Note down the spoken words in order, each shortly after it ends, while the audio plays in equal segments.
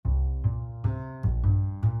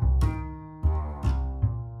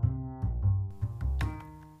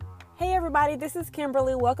everybody, this is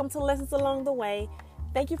Kimberly. Welcome to Lessons Along the Way.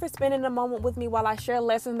 Thank you for spending a moment with me while I share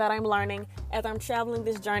lessons that I'm learning as I'm traveling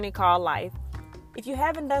this journey called life. If you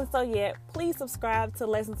haven't done so yet, please subscribe to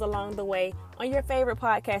Lessons Along the Way on your favorite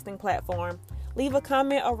podcasting platform. Leave a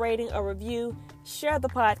comment, a rating, a review, share the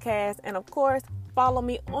podcast, and of course, follow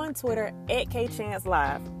me on Twitter at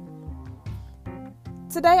KChanceLive.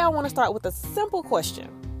 Today, I want to start with a simple question.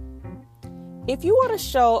 If you were to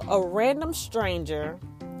show a random stranger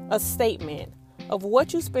a statement of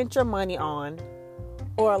what you spent your money on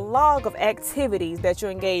or a log of activities that you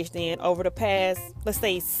engaged in over the past, let's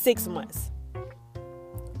say, 6 months,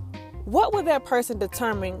 what would that person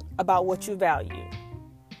determine about what you value?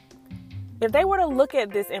 If they were to look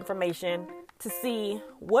at this information to see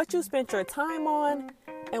what you spent your time on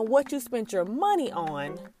and what you spent your money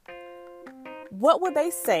on, what would they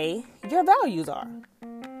say your values are?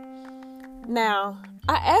 Now,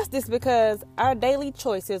 I ask this because our daily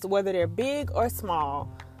choices, whether they're big or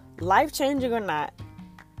small, life-changing or not,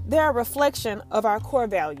 they're a reflection of our core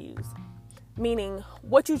values, meaning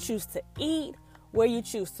what you choose to eat, where you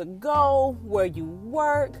choose to go, where you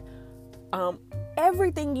work.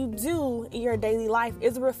 Everything you do in your daily life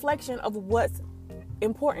is a reflection of what's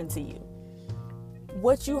important to you,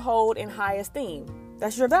 what you hold in high esteem.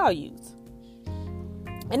 That's your values.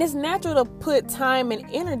 And it's natural to put time and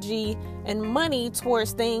energy and money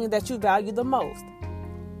towards things that you value the most.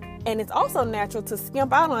 And it's also natural to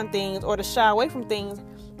skimp out on things or to shy away from things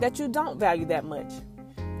that you don't value that much.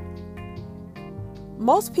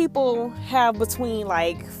 Most people have between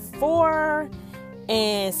 4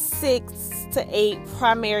 and 6 to 8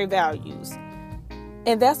 primary values.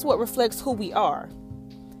 And that's what reflects who we are.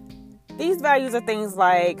 These values are things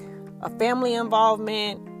like a family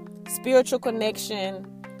involvement, spiritual connection,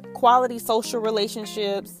 quality social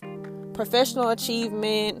relationships, professional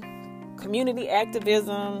achievement, community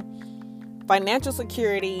activism, financial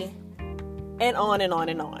security, and on and on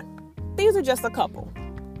and on. These are just a couple.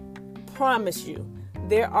 Promise you,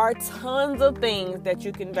 there are tons of things that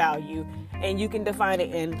you can value, and you can define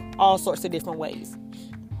it in all sorts of different ways.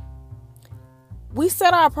 We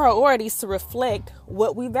set our priorities to reflect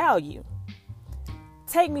what we value.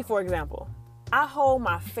 Take me, for example. I hold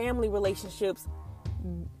my family relationships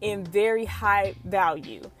in very high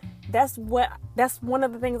value. That's one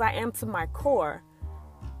of the things I am to my core.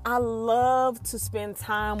 I love to spend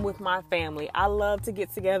time with my family. I love to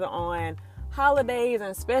get together on holidays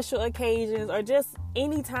and special occasions or just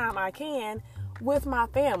any time I can with my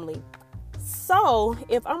family. So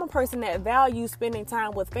if I'm a person that values spending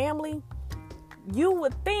time with family, you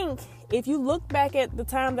would think if you look back at the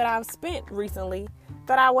time that I've spent recently,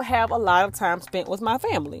 that I will have a lot of time spent with my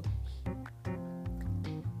family.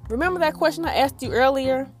 Remember that question I asked you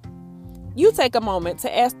earlier? You take a moment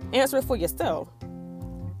to answer it for yourself.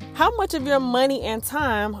 How much of your money and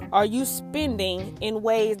time are you spending in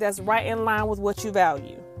ways that's right in line with what you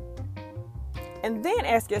value? And then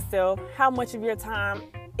ask yourself how much of your time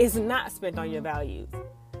is not spent on your values.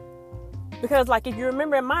 Because if you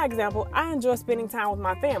remember in my example, I enjoy spending time with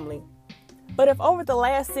my family. But if over the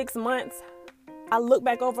last 6 months, I look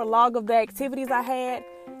back over a log of the activities I had,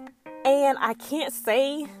 and I can't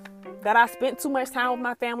say that I spent too much time with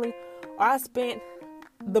my family or I spent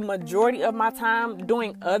the majority of my time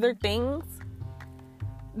doing other things,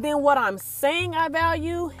 then what I'm saying I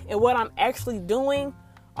value and what I'm actually doing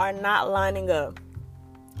are not lining up.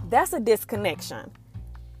 That's a disconnection.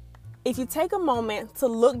 If you take a moment to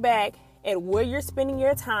look back at where you're spending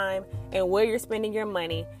your time and where you're spending your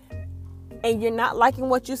money, and you're not liking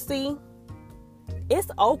what you see, it's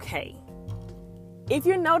okay. If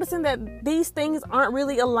you're noticing that these things aren't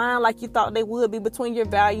really aligned like you thought they would be between your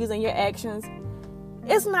values and your actions,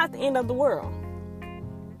 it's not the end of the world.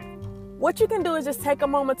 What you can do is just take a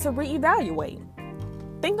moment to reevaluate.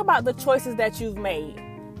 Think about the choices that you've made.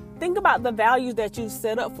 Think about the values that you've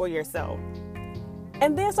set up for yourself.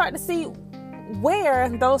 And then start to see where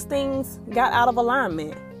those things got out of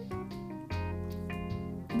alignment.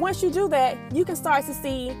 Once you do that, you can start to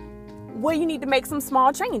see where you need to make some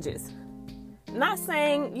small changes. Not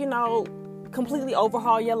saying, completely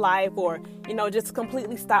overhaul your life or, just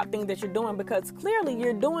completely stop things that you're doing, because clearly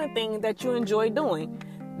you're doing things that you enjoy doing.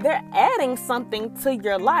 They're adding something to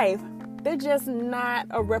your life. They're just not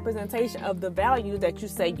a representation of the values that you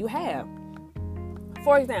say you have.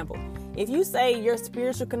 For example, if you say your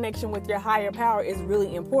spiritual connection with your higher power is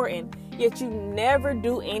really important, yet you never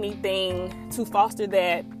do anything to foster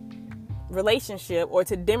that relationship or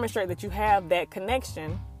to demonstrate that you have that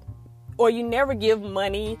connection, or you never give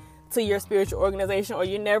money to your spiritual organization, or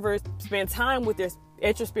you never spend time with your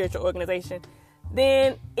spiritual organization,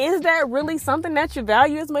 then is that really something that you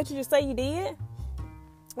value as much as you say you did?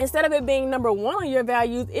 Instead of it being number 1 on your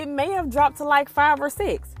values, it may have dropped to like 5 or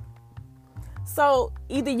 6. So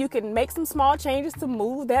either you can make some small changes to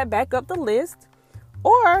move that back up the list,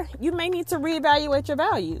 or you may need to reevaluate your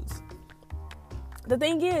values. The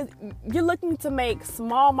thing is, you're looking to make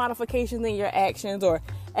small modifications in your actions or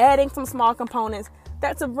adding some small components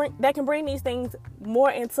that can bring these things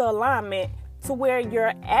more into alignment to where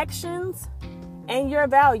your actions and your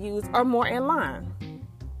values are more in line.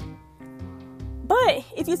 But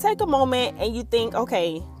if you take a moment and you think,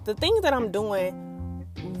 okay, the things that I'm doing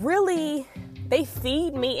really, they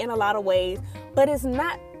feed me in a lot of ways, but it's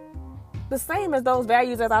not the same as those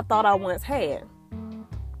values as I thought I once had.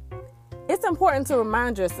 It's important to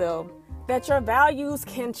remind yourself that your values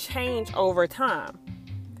can change over time.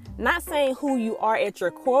 Not saying who you are at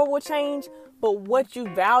your core will change, but what you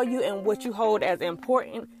value and what you hold as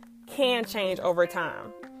important can change over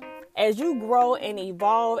time. As you grow and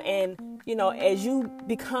evolve and, as you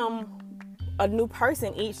become a new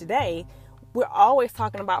person each day, we're always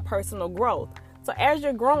talking about personal growth. So as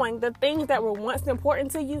you're growing, the things that were once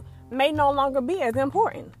important to you may no longer be as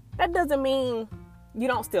important. That doesn't mean you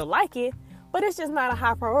don't still like it, but it's just not a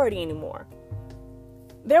high priority anymore.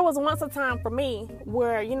 There was once a time for me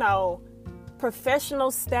where,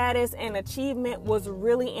 professional status and achievement was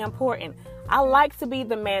really important. I like to be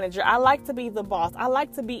the manager. I like to be the boss. I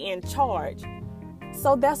like to be in charge.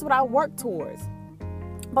 So that's what I work towards.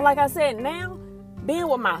 But like I said, now, being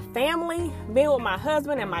with my family, being with my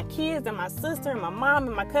husband and my kids and my sister and my mom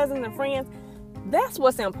and my cousins and friends, that's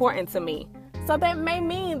what's important to me. So that may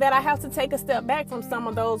mean that I have to take a step back from some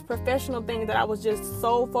of those professional things that I was just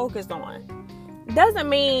so focused on. Doesn't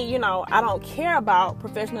mean, I don't care about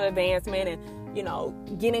professional advancement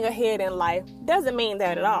and, getting ahead in life. Doesn't mean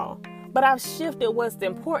that at all. But I've shifted what's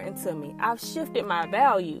important to me. I've shifted my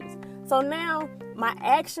values. So now my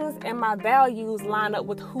actions and my values line up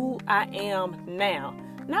with who I am now,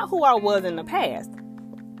 not who I was in the past.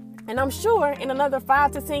 And I'm sure in another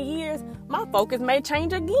 5 to 10 years, my focus may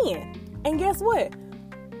change again. And guess what?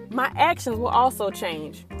 My actions will also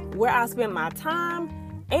change. Where I spend my time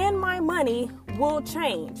and my money will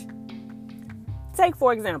change. Take,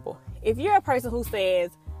 for example, if you're a person who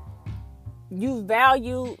says you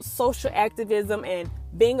value social activism and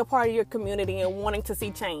being a part of your community and wanting to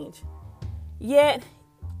see change, yet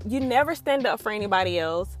you never stand up for anybody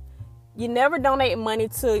else, you never donate money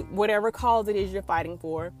to whatever cause it is you're fighting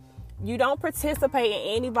for, you don't participate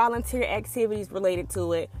in any volunteer activities related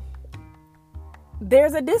to it,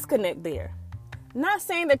 there's a disconnect there. Not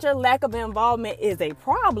saying that your lack of involvement is a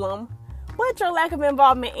problem, but your lack of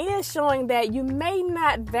involvement is showing that you may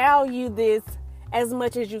not value this as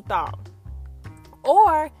much as you thought.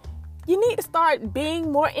 Or you need to start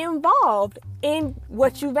being more involved in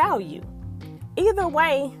what you value. Either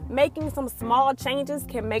way, making some small changes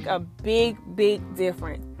can make a big, big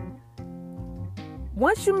difference.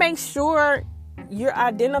 Once you make sure you're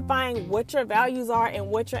identifying what your values are and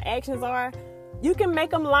what your actions are, you can make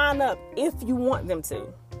them line up if you want them to.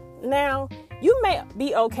 Now, you may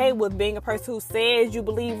be okay with being a person who says you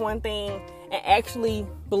believe one thing and actually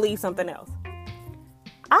believe something else.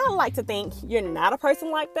 I like to think you're not a person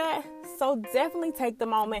like that, so definitely take the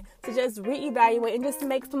moment to just reevaluate and just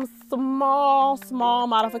make some small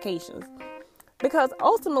modifications. Because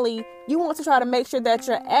ultimately, you want to try to make sure that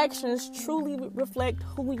your actions truly reflect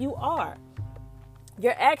who you are.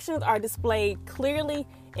 Your actions are displayed clearly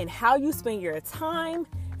in how you spend your time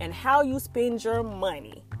and how you spend your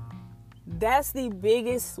money. That's the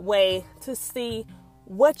biggest way to see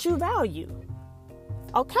what you value.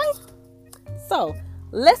 Okay? So,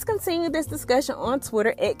 let's continue this discussion on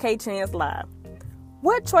Twitter at KChansLive.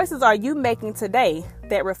 What choices are you making today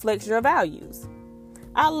that reflects your values?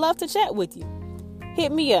 I'd love to chat with you.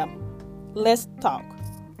 Hit me up. Let's talk.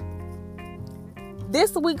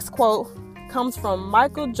 This week's quote comes from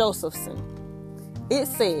Michael Josephson. It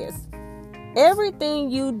says, "Everything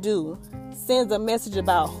you do sends a message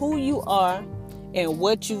about who you are and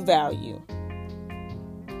what you value."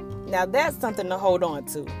 Now that's something to hold on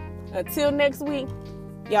to. Until next week,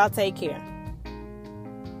 y'all take care.